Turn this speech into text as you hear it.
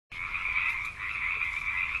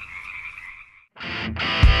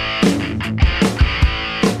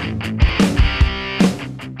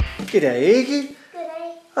G'day Eegy.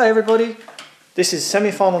 G'day. Hi everybody. This is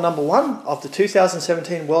semi-final number 1 of the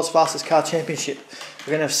 2017 World's Fastest Car Championship.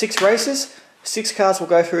 We're going to have 6 races. 6 cars will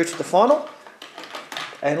go through to the final.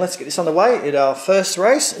 And let's get this on the way. In our first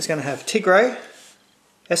race is going to have Tigray,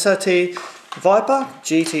 SRT Viper,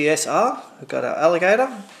 GTSR. We've got our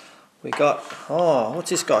Alligator. We got, oh,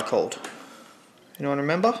 what's this guy called? Anyone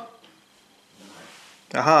remember?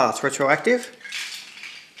 Aha, it's retroactive.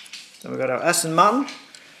 Then we've got our Aston Martin.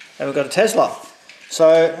 And we've got a Tesla.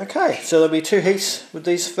 So, okay, so there'll be 2 heats with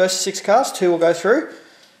these first 6 cars. 2 will go through,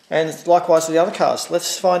 and likewise with the other cars.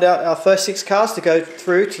 Let's find out our first 6 cars to go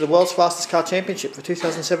through to the World's Fastest Car Championship for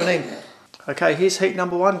 2017. Okay, here's heat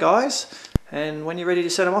number 1, guys. And when you're ready to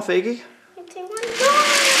set them off, Eegy. 3, 2, 1,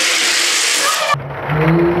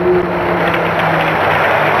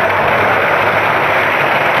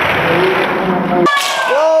 go!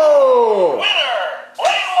 Whoa!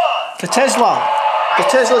 The Tesla. The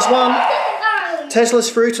Tesla's won. Tesla's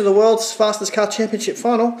through to the World's Fastest Car Championship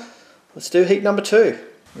final. Let's do heat number 2.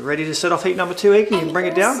 We're ready to set off heat number 2, Eegy, and bring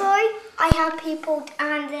it down? Also, I have people,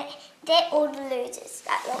 and they're all the losers.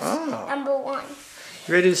 That was number 1.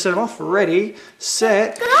 You ready to set them off? Ready,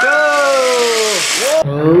 set, go!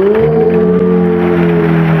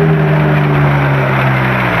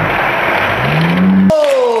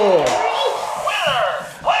 Whoa!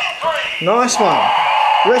 Nice one.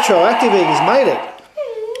 Retroactive Eegy's made it.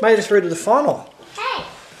 Made it through to the final. Hey,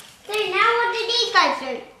 so now what do these guys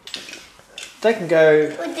do? They can go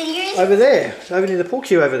With the users? over there, over near the pool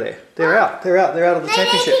cue over there. They're out. They're out of the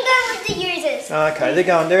championship. They can go with the users. Okay,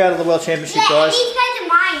 they're out of the world championship, guys. These guys are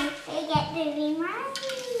mine. They get to be mine.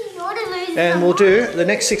 All the losers And are we'll mine. do the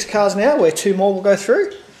next 6 cars now, where 2 more will go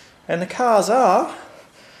through. And the cars are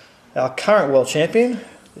our current world champion,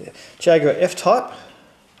 the Jaguar F-Type.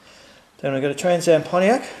 Then we've got a Trans Am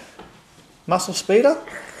Pontiac, Muscle Speeder,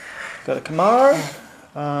 got a Camaro,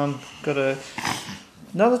 got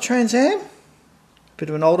another Trans Am, bit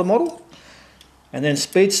of an older model, and then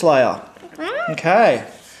Speed Slayer. Okay,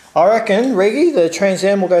 I reckon, Reggie, the Trans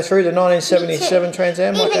Am will go through, the 1977 Trans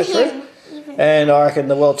Am might go through. And I reckon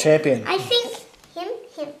the world champion. I think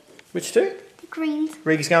him. Which 2? The greens.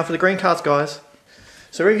 Reggie's going for the green cars, guys.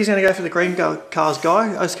 So Reggie's going to go for the green cars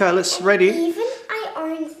guy. Okay, let's ready. Even I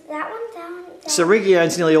own that one down. So Reggie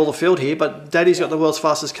owns nearly all the field here, but Daddy's got the world's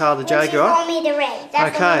fastest car, the Jaguar. Which is only the red.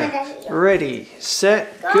 That's the one Okay, that's yours. ready,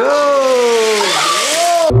 set, go!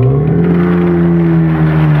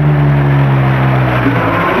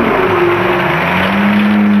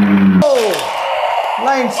 Oh,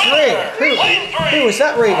 lane 3. Who was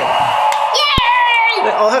that, Regan?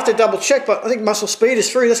 Yay! I'll have to double check, but I think Muscle Speed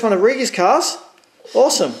is through. That's one of Reggie's cars.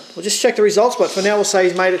 Awesome. We'll just check the results, but for now we'll say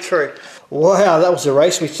he's made it through. Wow, that was a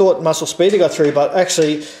race. We thought Muscle Speeder got through, but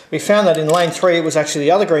actually we found that in lane 3 it was actually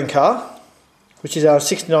the other green car, which is our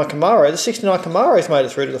 69 Camaro. The 69 Camaro's made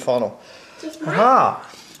it through to the final. Aha.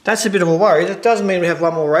 That's a bit of a worry. That doesn't mean we have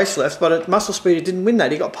one more race left, but Muscle Speeder didn't win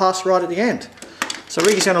that. He got passed right at the end. So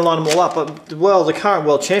Reggie's going to line them all up, but the current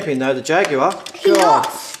world champion though, the Jaguar, God,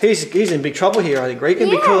 he's in big trouble here, I think, Regan,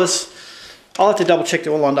 because I'll have to double check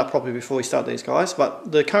they're all lined up properly before we start these guys,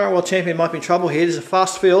 but the current world champion might be in trouble here. There's a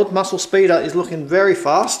fast field. Muscle Speeder is looking very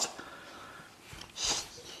fast.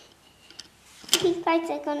 These guys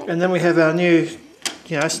are gonna. And then we have our new,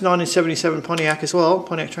 it's 1977 Pontiac as well,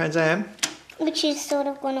 Pontiac Trans Am. Which is sort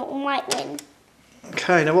of might win.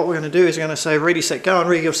 Okay, now what we're going to do is we're going to say ready, set, go, and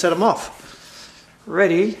Reggie will set them off.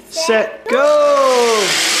 Ready, set, go!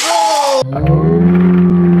 Oh!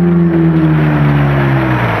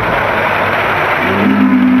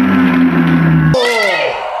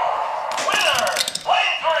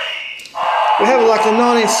 We have like the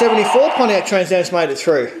 1974 Pontiac Trans Am's made it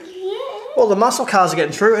through. All the muscle cars are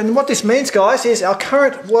getting through, and what this means, guys, is our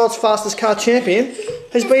current world's fastest car champion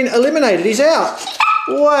has been eliminated. He's out.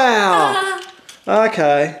 Wow.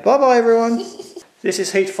 Okay, bye-bye everyone. This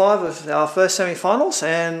is heat 5 of our first semi-finals,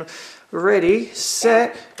 and ready,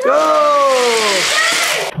 set, go!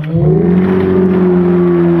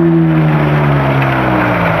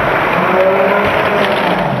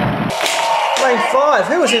 Lane 5,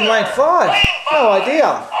 who was in lane 5? No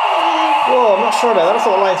idea. Whoa, I'm not sure about that. I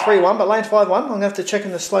thought lane 3 won, but lane 5 won. I'm going to have to check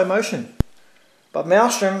in the slow motion. But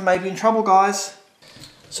Maelstrom may be in trouble, guys.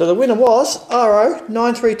 So the winner was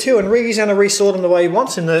RO932, and Reggie's going to resort him the way he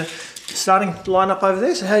wants in the starting lineup over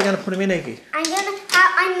there. So how are you going to put him in, Eegy? I'm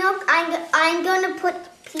gonna put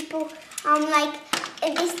people like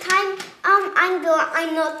this time. I'm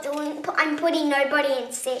putting nobody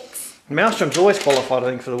in 6. Maelstrom's always qualified, I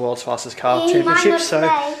think, for the world's fastest car championship. So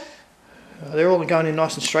They're all going in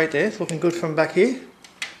nice and straight there. It's looking good from back here.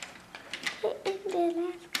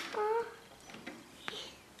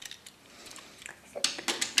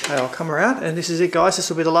 Okay, I'll come around, and this is it, guys. This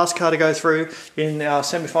will be the last car to go through in our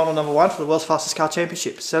semi-final number 1 for the World's Fastest Car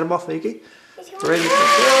Championship. Set them off, Eegy. Ready to go!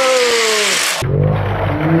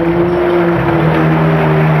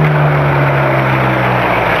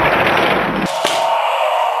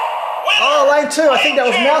 Oh, lane 2. I think that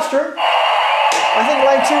was Maelstrom. I think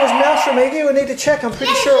lane 2 was Maelstrom, Eegy. We need to check. I'm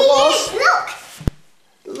pretty sure it was. Look!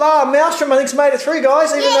 Maelstrom, I think, has made it through,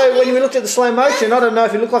 guys. Even though when we looked at the slow motion, I don't know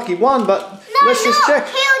if he looked like he won, but let's just check.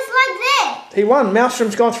 He was like there. He won.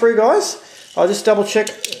 Maelstrom's gone through, guys. I'll just double check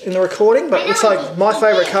in the recording, but it looks like my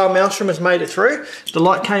favourite car, Maelstrom, has made it through. The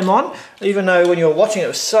light came on, even though when you were watching it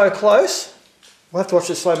was so close. We'll have to watch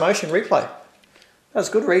the slow motion replay. That was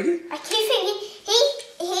good, Eegy. I keep thinking,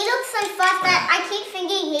 he looks so fast that I keep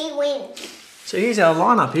thinking he wins. So here's our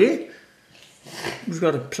lineup here. We've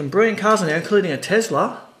got some brilliant cars in there, including a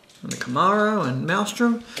Tesla, and a Camaro, and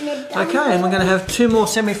Maelstrom. Okay, and we're going to have 2 more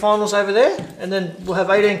semi-finals over there, and then we'll have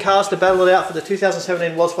 18 cars to battle it out for the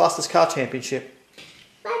 2017 World's Fastest Car Championship.